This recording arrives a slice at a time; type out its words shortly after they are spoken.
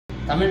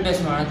தமிழ்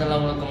பேசும்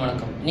அனைத்தவங்களுக்கும்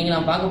வணக்கம். இன்னைக்கு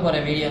நான் பார்க்க போற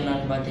வீடியோ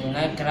என்னன்னு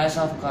பார்த்தீங்கன்னா கிராஷ்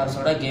ஆஃப்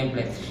கார்ஸோட கேம்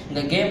பிளே.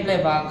 இந்த கேம் பிளே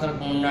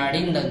பார்க்கறதுக்கு முன்னாடி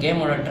இந்த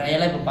கேமோட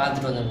ட்ரையலை இப்போ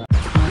பார்த்துட்டு வந்துருங்க.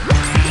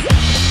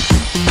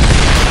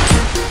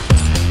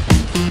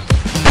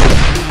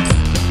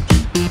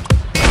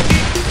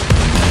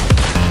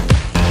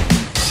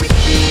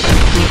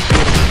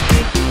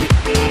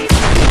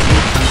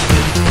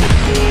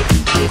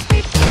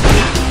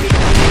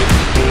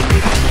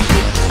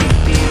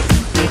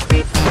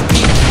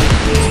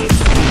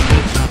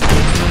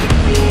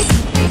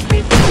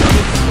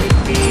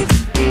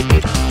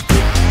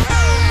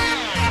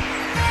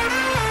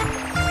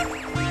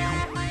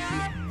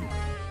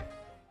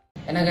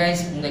 என்ன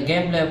கைஸ், இந்த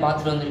கேம் பிளே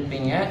பார்த்துட்டு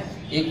வந்திருப்பீங்க.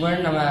 இதுக்கு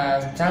முன்னாடி நம்ம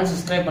சேனல்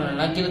சப்ஸ்கிரைப்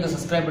பண்ணணும்னா கீழே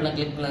சப்ஸ்கிரைப் பண்ண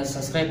கிளிக் பண்ண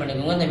சப்ஸ்கிரைப்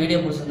பண்ணிக்கோங்க. இந்த வீடியோ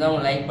பிடிச்சிருந்தா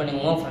அவங்க லைக்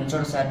பண்ணிக்கோங்க,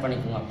 ஃப்ரெண்ட்ஸோட ஷேர்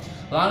பண்ணிக்கோங்க.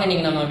 வாங்க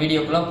இன்னைக்கு நம்ம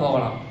வீடியோக்குள்ளே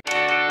போகலாம்.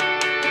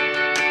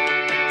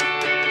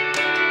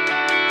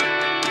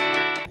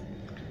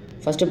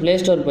 ஃபஸ்ட்டு ப்ளே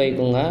ஸ்டோர்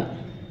போய்க்கோங்க.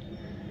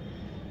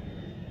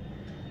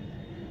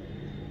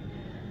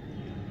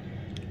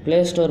 ப்ளே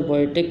ஸ்டோர்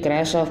போயிட்டு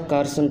கிராஷ் ஆஃப்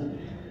கார்ஸ்ன்னு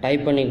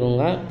டைப்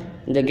பண்ணிக்கோங்க.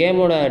 இந்த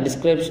கேமோட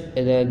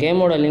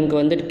கேமோட லிங்க்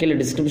வந்து கீழே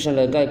டிஸ்கிரிப்ஷனில்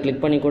இருக்குது, அதை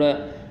கிளிக் பண்ணி கூட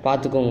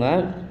பார்த்துக்கோங்க.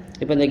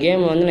 இப்போ இந்த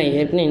கேம் வந்து நான்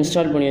ஏற்கனவே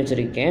இன்ஸ்டால் பண்ணி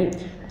வச்சுருக்கேன்.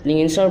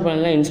 நீங்கள் இன்ஸ்டால்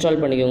பண்ணலாம்,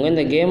 இன்ஸ்டால் பண்ணிக்கோங்க.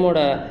 இந்த கேமோட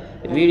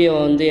வீடியோ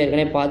வந்து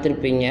ஏற்கனவே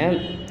பார்த்துருப்பீங்க.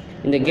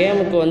 இந்த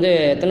கேமுக்கு வந்து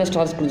எத்தனை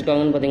ஸ்டார்ஸ்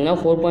கொடுத்துருக்காங்கன்னு பார்த்தீங்கன்னா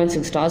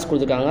 4.6 ஸ்டார்ஸ்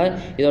கொடுத்துருக்காங்க.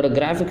 இதோட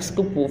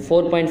கிராஃபிக்ஸ்க்கு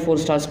 4.4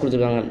 ஸ்டார்ஸ்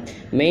கொடுத்துருக்காங்க.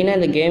 மெயினாக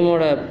இந்த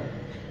கேமோட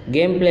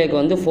கேம்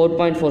பிளேக்கு வந்து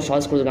 4.4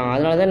 ஸ்டார்ஸ் கொடுத்துருக்காங்க.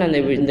 அதனால தான் நான்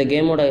இந்த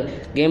கேமோட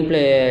கேம்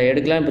பிளே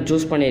எடுக்கலாம் இப்போ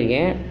சூஸ்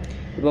பண்ணியிருக்கேன்.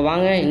 இப்போ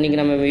வாங்க இன்றைக்கி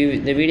நம்ம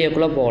இந்த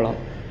வீடியோக்குள்ளே போகலாம்.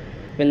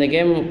 இப்போ இந்த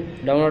கேம்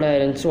டவுன்லோட்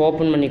ஆகிருந்துச்சு,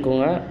 ஓப்பன்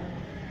பண்ணிக்கோங்க.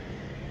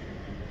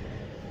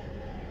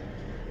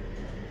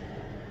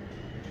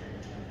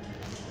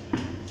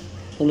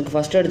 உங்களுக்கு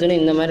ஃபஸ்ட் எடுத்தோன்னே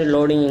இந்த மாதிரி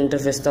லோடிங்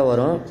இன்டர்ஃபேஸ் தான்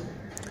வரும்.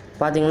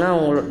 பார்த்தீங்கன்னா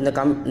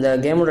இந்த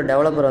கேமோட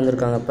டெவலப்பர்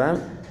வந்திருக்காங்க. இப்போ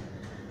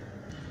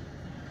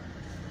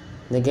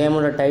இந்த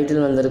கேமோட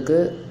டைட்டில் வந்திருக்கு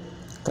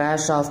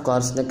கிராஷ் ஆஃப்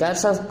கார்ஸ். இந்த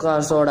கிராஷ் ஆஃப்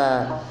கார்ஸோட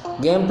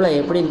கேம் பிளே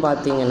எப்படின்னு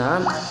பார்த்தீங்கன்னா,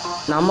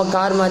 நம்ம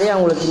கார் மாதிரியே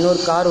அவங்களுக்கு இன்னொரு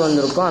கார்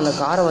வந்திருக்கும். அந்த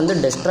காரை வந்து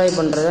டெஸ்ட்ராய்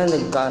பண்ணுறத இந்த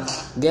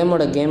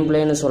கேமோட கேம்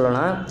பிளேன்னு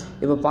சொல்லலாம்.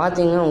 இப்போ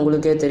பார்த்தீங்கன்னா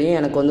உங்களுக்கே தெரியும்,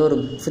 எனக்கு வந்து ஒரு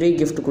ஃப்ரீ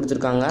கிஃப்ட்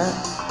கொடுத்துருக்காங்க.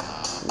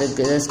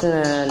 இதுக்கு ஜஸ்ட்டு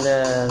இந்த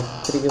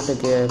ஃப்ரீ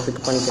கிஃப்ட்டுக்கு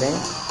பிக் பண்ணிக்கிறேன்.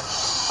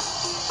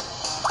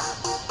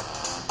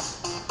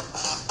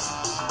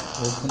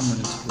 ஓப்பன்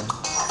பண்ணிக்கலாம்.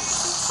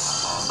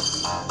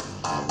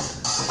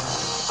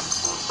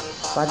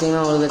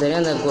 பார்த்தீங்கன்னா உங்களுக்கு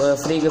தெரியும், அந்த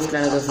ஃப்ரீ கிஃப்ட்டில்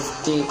எனக்கு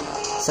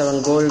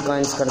 57 கோல்டு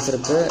காயின்ஸ்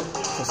கிடச்சிருக்கு.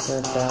 ஃபஸ்ட்டு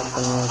டேப்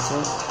பண்ணியாச்சு.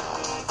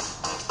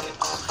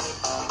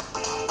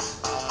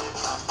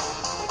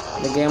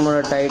 இந்த கேமோட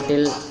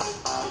டைட்டில்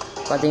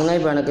பார்த்தீங்கன்னா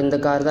இப்போ எனக்கு இந்த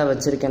கார் தான்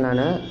வச்சுருக்கேன்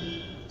நான்.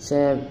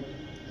 சரி,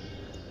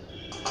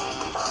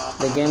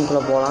 இந்த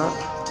கேமுக்குள்ளே போகலாம்.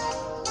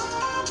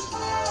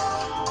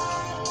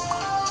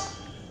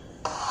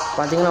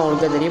 பார்த்தீங்கன்னா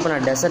உங்களுக்கே தெரியும், இப்போ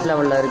நான் டெசர்ட்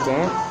லெவலில்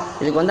இருக்கேன்.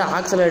 இதுக்கு வந்து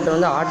ஆக்சலரேட்டர்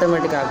வந்து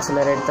ஆட்டோமேட்டிக்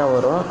ஆக்சலரேட் தான்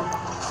வரும்.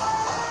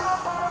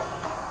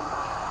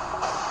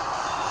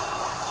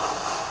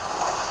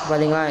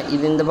 பார்த்தீங்களா,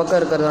 இது இந்த பக்கம்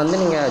இருக்கிறது வந்து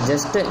நீங்கள்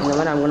ஜஸ்ட்டு இந்த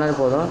மாதிரி அமுக்குனாலே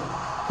போதும்.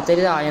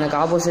 தெரியுதா, எனக்கு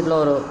ஆப்போசிட்டில்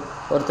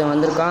ஒருத்தன்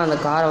வந்திருக்கான். அந்த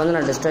காரை வந்து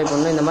நான் டிஸ்ட்ராய்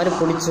பண்ணணும். இந்த மாதிரி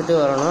பிடிச்சிட்டு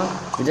வரணும்.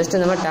 ஜஸ்ட்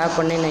இந்த மாதிரி டேப்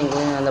பண்ணி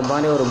நீங்கள் அந்த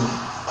மாதிரி ஒரு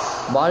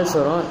பால்ஸ்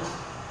வரும்.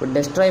 இப்போ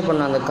டிஸ்ட்ராய்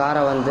பண்ண அந்த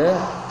காரை வந்து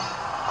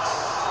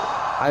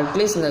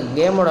அட்லீஸ்ட் இந்த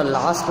கேமோட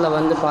லாஸ்ட்டில்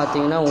வந்து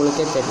பார்த்தீங்கன்னா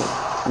உங்களுக்கே தெரியும்,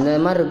 இந்த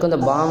மாதிரி இருக்கும்.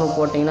 இந்த பாம்பு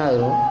போட்டிங்கன்னா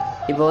வரும்.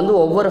 இப்போ வந்து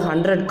ஒவ்வொரு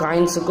 100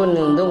 காயின்ஸுக்கும்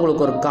வந்து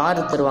உங்களுக்கு ஒரு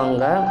கார்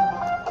தருவாங்க.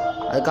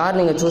 அது கார்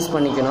நீங்கள் சூஸ்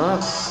பண்ணிக்கணும்.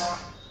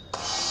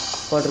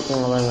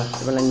 போட்டிருக்கோங்க பாருங்க.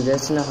 இப்போ நான்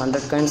ஜஸ்ட்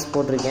 100 காயின்ஸ்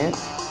போட்டிருக்கேன்.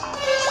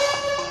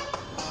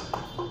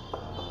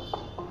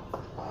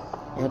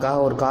 எனக்காக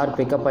ஒரு கார்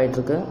பிக்கப்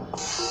ஆகிட்டுருக்கு.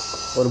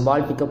 ஒரு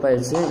பால் பிக்கப்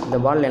ஆகிடுச்சு. இந்த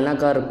பால் என்ன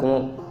கார்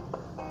இருக்கும்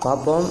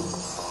பார்ப்போம்.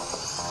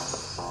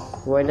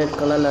 ஒயிலட்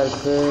கலரில்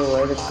இருக்குது.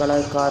 Violet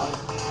colour car.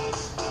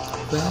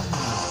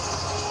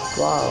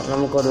 வா,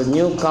 நமக்கு ஒரு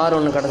நியூ கார்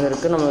ஒன்று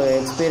கிடச்சிருக்கு. நம்ம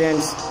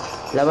எக்ஸ்பீரியன்ஸ்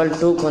லெவல்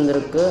 2க்கு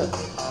வந்திருக்கு.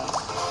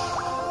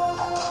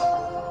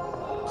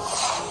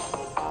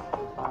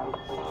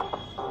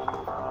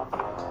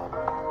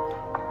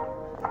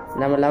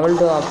 நம்ம லெவல்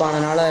 2 அப்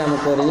ஆனதுனால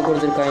நமக்கு ஒரு இது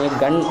கொடுத்துருக்காங்க,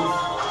 கன்.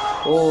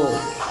 ஓ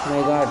மை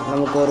காட்,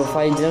 நமக்கு ஒரு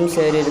 5 ஜெம்ஸ்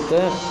ஏறி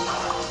இருக்குது.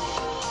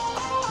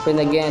 இப்போ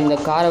இந்த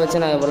காரை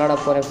வச்சு நான் விளையாட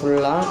போகிறேன்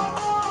ஃபுல்லாக.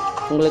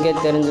 உங்களுக்கே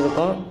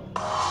தெரிஞ்சிருக்கும்,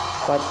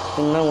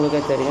 பார்த்தீங்கன்னா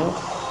உங்களுக்கே தெரியும்.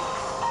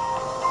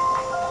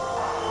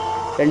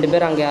 2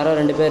 பேர் அங்கே யாரோ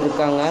 2 பேர்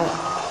இருக்காங்க.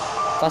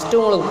 ஃபஸ்ட்டு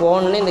உங்களுக்கு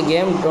போகணுன்னே இந்த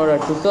கேமோட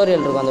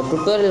டுட்டோரியல் இருக்கும். அந்த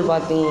டுட்டோரியல்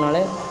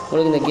பார்த்தீங்கனாலே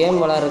உங்களுக்கு இந்த கேம்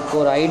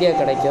விளையாடுறதுக்கு ஒரு ஐடியா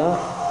கிடைக்கும்.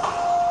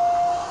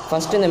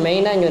 ஃபஸ்ட்டு இந்த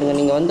மெயினாக இங்கே இருங்க.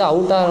 நீங்கள் வந்து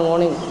அவுட்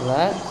ஆகணும்னு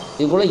இல்லை,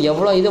 இதுக்குள்ளே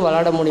எவ்வளோ இது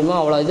விளாட முடியுமோ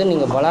அவ்வளோ இது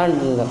நீங்கள்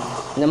விளாண்டுங்க.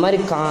 இந்த மாதிரி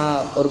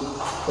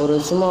ஒரு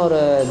சும்மா ஒரு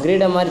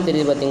கிரீடம் மாதிரி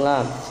தெரியுது பார்த்தீங்களா,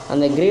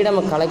 அந்த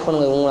கிரீடமை கலெக்ட்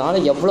பண்ணுங்கள்.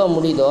 உங்களால் எவ்வளோ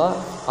முடியுதோ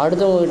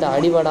அடுத்தவங்ககிட்ட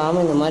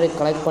அடிபடாமல் இந்த மாதிரி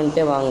கலெக்ட்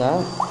பண்ணிட்டே வாங்க.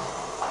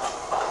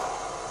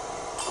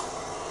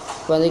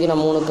 இப்போதைக்கு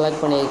நான் 3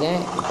 கலெக்ட் பண்ணியிருக்கேன்.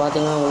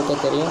 பார்த்தீங்கன்னா உங்களுக்கே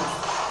தெரியும்.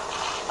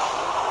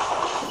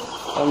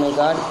 ஓ மை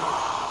காட்,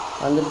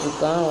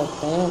 வந்துட்டுருக்கான்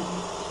ஒருத்தன்.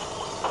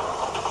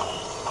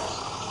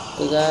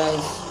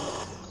 guys.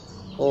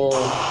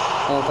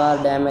 என்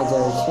கார் டேமேஜ்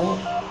ஆகிடுச்சு.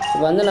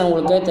 இப்போ வந்து நான்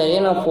உங்களுக்கே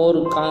தெரியும், நான் 4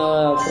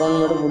 க்ரௌன்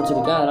மட்டும்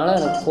பிடிச்சிருக்கேன். அதனால்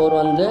எனக்கு 4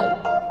 வந்து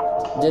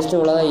ஜஸ்ட்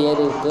இவ்வளோ தான்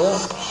ஏறி இருக்குது.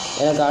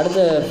 எனக்கு அடுத்த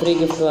ஃப்ரீ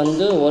கிஃப்ட்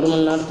வந்து 1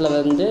 மணி நேரத்தில்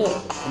வந்து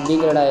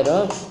டீக்ரேட்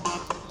ஆகிரும்.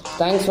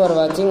 தேங்க்ஸ் ஃபார்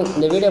வாட்சிங்.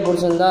 இந்த வீடியோ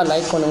பிடிச்சிருந்தால்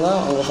லைக் பண்ணுங்கள்,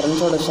 உங்கள்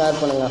ஃப்ரெண்ட்ஸோடு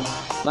ஷேர் பண்ணுங்கள்.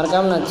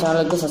 மறக்காமல் நான்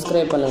சேனலுக்கு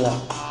சப்ஸ்கிரைப் பண்ணுங்கள்.